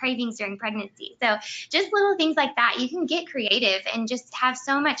their cravings during pregnancy. So just little things like that, you can get creative and just have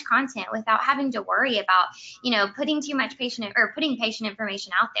so much content without having to worry about, putting too much patient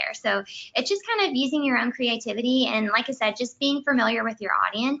information out there. So it's just kind of using your own creativity. And like I said, just being familiar with your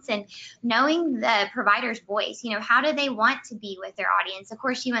audience and knowing the provider's voice. How do they want to be with their audience? Of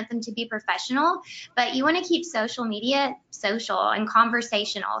course, you want them to be professional, but you want to keep social media social and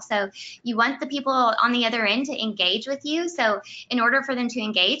conversational. So you want the people on the other end to engage with you. So in order for them to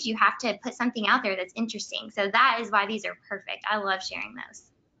engage, you have to put something out there that's interesting. So that is why these are perfect. I love sharing those.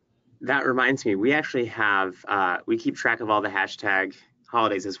 That reminds me, we actually have, we keep track of all the hashtag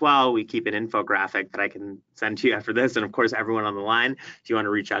holidays as well. We keep an infographic that I can send to you after this. And of course, everyone on the line, if you want to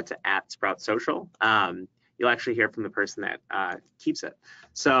reach out to @SproutSocial, you'll actually hear from the person that keeps it.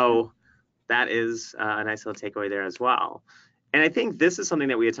 So that is a nice little takeaway there as well. And I think this is something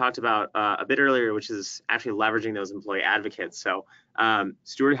that we had talked about a bit earlier, which is actually leveraging those employee advocates. So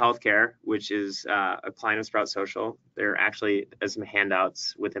Steward Healthcare, which is a client of SproutSocial, there actually is some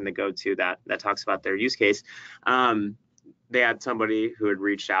handouts within the go-to that talks about their use case. They had somebody who had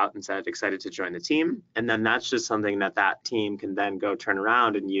reached out and said excited to join the team. And then that's just something that team can then go turn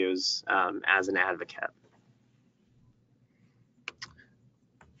around and use as an advocate.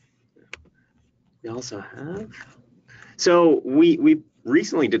 We also have, so we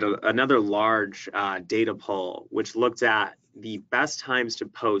recently did another large data poll, which looked at the best times to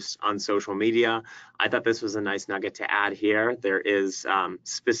post on social media. I thought this was a nice nugget to add here. There is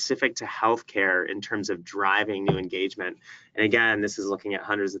specific to healthcare in terms of driving new engagement. And again, this is looking at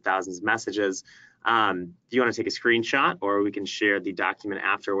hundreds of thousands of messages. Do you want to take a screenshot, or we can share the document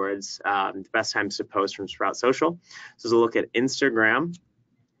afterwards? The best times to post from SproutSocial. So let's look at Instagram.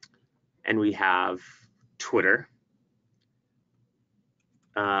 And we have Twitter.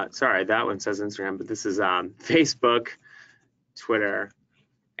 Sorry, that one says Instagram, but this is Facebook, Twitter,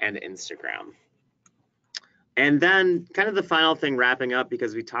 and Instagram. And then kind of the final thing wrapping up,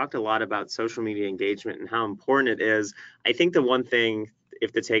 because we talked a lot about social media engagement and how important it is. I think the one thing,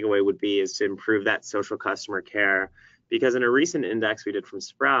 if the takeaway would be, is to improve that social customer care, because in a recent index we did from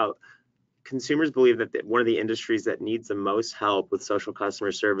Sprout, consumers believe that one of the industries that needs the most help with social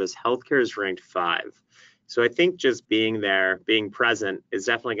customer service, healthcare, is ranked 5. So I think just being there, being present, is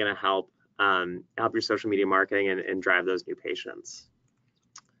definitely going to help your social media marketing and drive those new patients.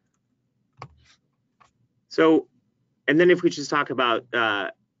 So, and then if we just talk about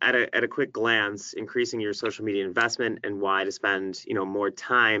at a quick glance, increasing your social media investment and why to spend more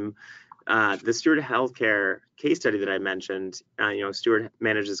time. The Steward Healthcare case study that I mentioned, Steward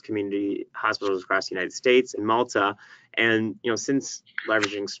manages community hospitals across the United States and Malta, and since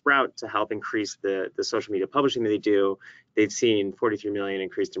leveraging Sprout to help increase the social media publishing that they do, they've seen 43 million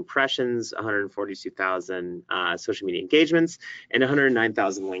increased impressions, 142,000 social media engagements, and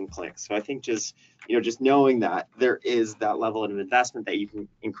 109,000 link clicks. So I think just knowing that there is that level of investment that you can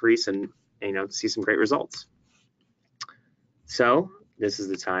increase and see some great results. So this is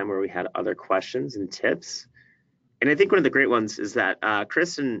the time where we had other questions and tips. And I think one of the great ones is that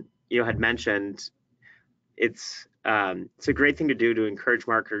Kristen, had mentioned it's a great thing to do to encourage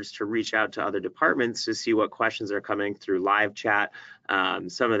marketers to reach out to other departments to see what questions are coming through live chat,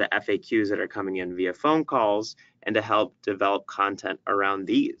 some of the FAQs that are coming in via phone calls, and to help develop content around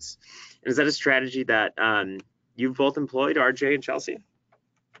these. And is that a strategy that you've both employed, RJ and Chelsea?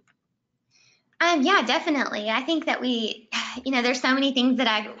 Yeah, definitely. I think that there's so many things that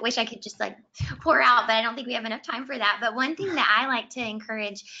I wish I could just like pour out, but I don't think we have enough time for that. But one thing that I like to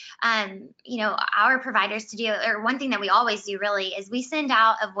encourage, our providers to do, or one thing that we always do really, is we send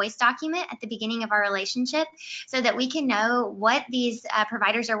out a voice document at the beginning of our relationship so that we can know what these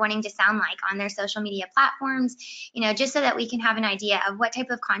providers are wanting to sound like on their social media platforms, just so that we can have an idea of what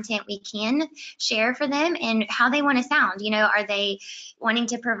type of content we can share for them and how they want to sound. Are they wanting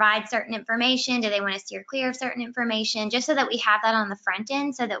to provide certain information? Do they want to steer clear of certain information? Just so that we have that on the front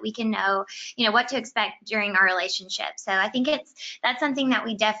end so that we can know, what to expect during our relationship. So I think that's something that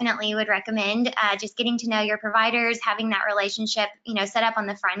we definitely would recommend, just getting to know your providers, having that relationship, set up on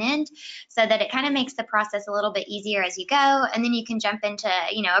the front end so that it kind of makes the process a little bit easier as you go. And then you can jump into,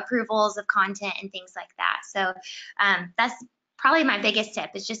 approvals of content and things like that. So that's probably my biggest tip,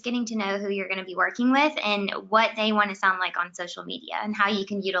 is just getting to know who you're going to be working with and what they want to sound like on social media and how you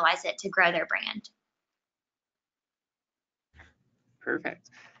can utilize it to grow their brand. Perfect.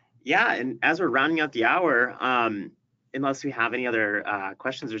 Yeah, and as we're rounding out the hour, unless we have any other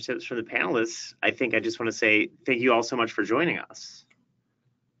questions or tips from the panelists, I think I just want to say thank you all so much for joining us.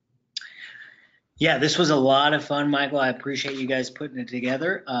 Yeah, this was a lot of fun, Michael. I appreciate you guys putting it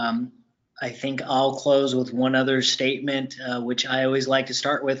together. I think I'll close with one other statement, which I always like to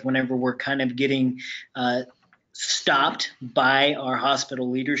start with whenever we're kind of getting stopped by our hospital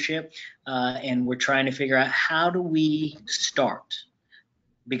leadership, and we're trying to figure out how do we start?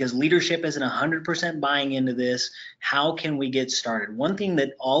 Because leadership isn't 100% buying into this. How can we get started? One thing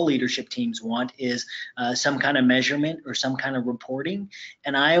that all leadership teams want is some kind of measurement or some kind of reporting.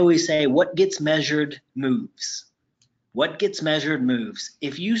 And I always say, what gets measured moves. What gets measured moves.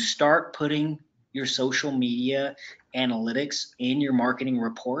 If you start putting your social media analytics in your marketing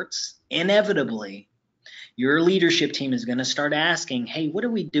reports, inevitably, your leadership team is going to start asking, hey, what are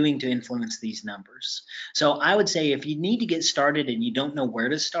we doing to influence these numbers? So I would say if you need to get started and you don't know where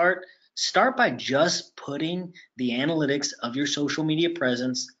to start by just putting the analytics of your social media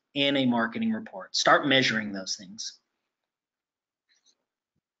presence in a marketing report. Start measuring those things.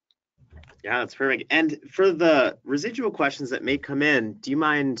 Yeah, that's perfect. And for the residual questions that may come in, do you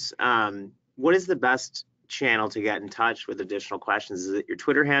mind, what is the best channel to get in touch with additional questions? Is it your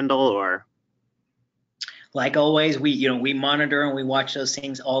Twitter handle or? Like always, we monitor and we watch those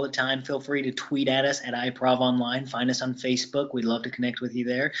things all the time. Feel free to tweet at us at iProv Online. Find us on Facebook. We'd love to connect with you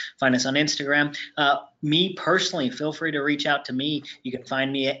there. Find us on Instagram. Me personally, feel free to reach out to me. You can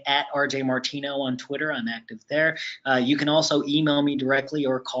find me at RJ Martino on Twitter. I'm active there. You can also email me directly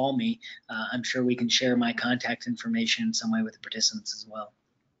or call me. I'm sure we can share my contact information in some way with the participants as well.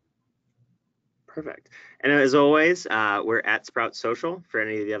 Perfect. And as always, we're at SproutSocial for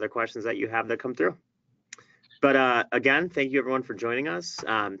any of the other questions that you have that come through. But again, thank you everyone for joining us.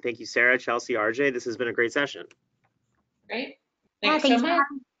 Thank you, Sarah, Chelsea, RJ. This has been a great session. Great. Thanks so much.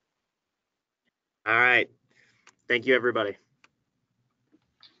 All right. Thank you, everybody.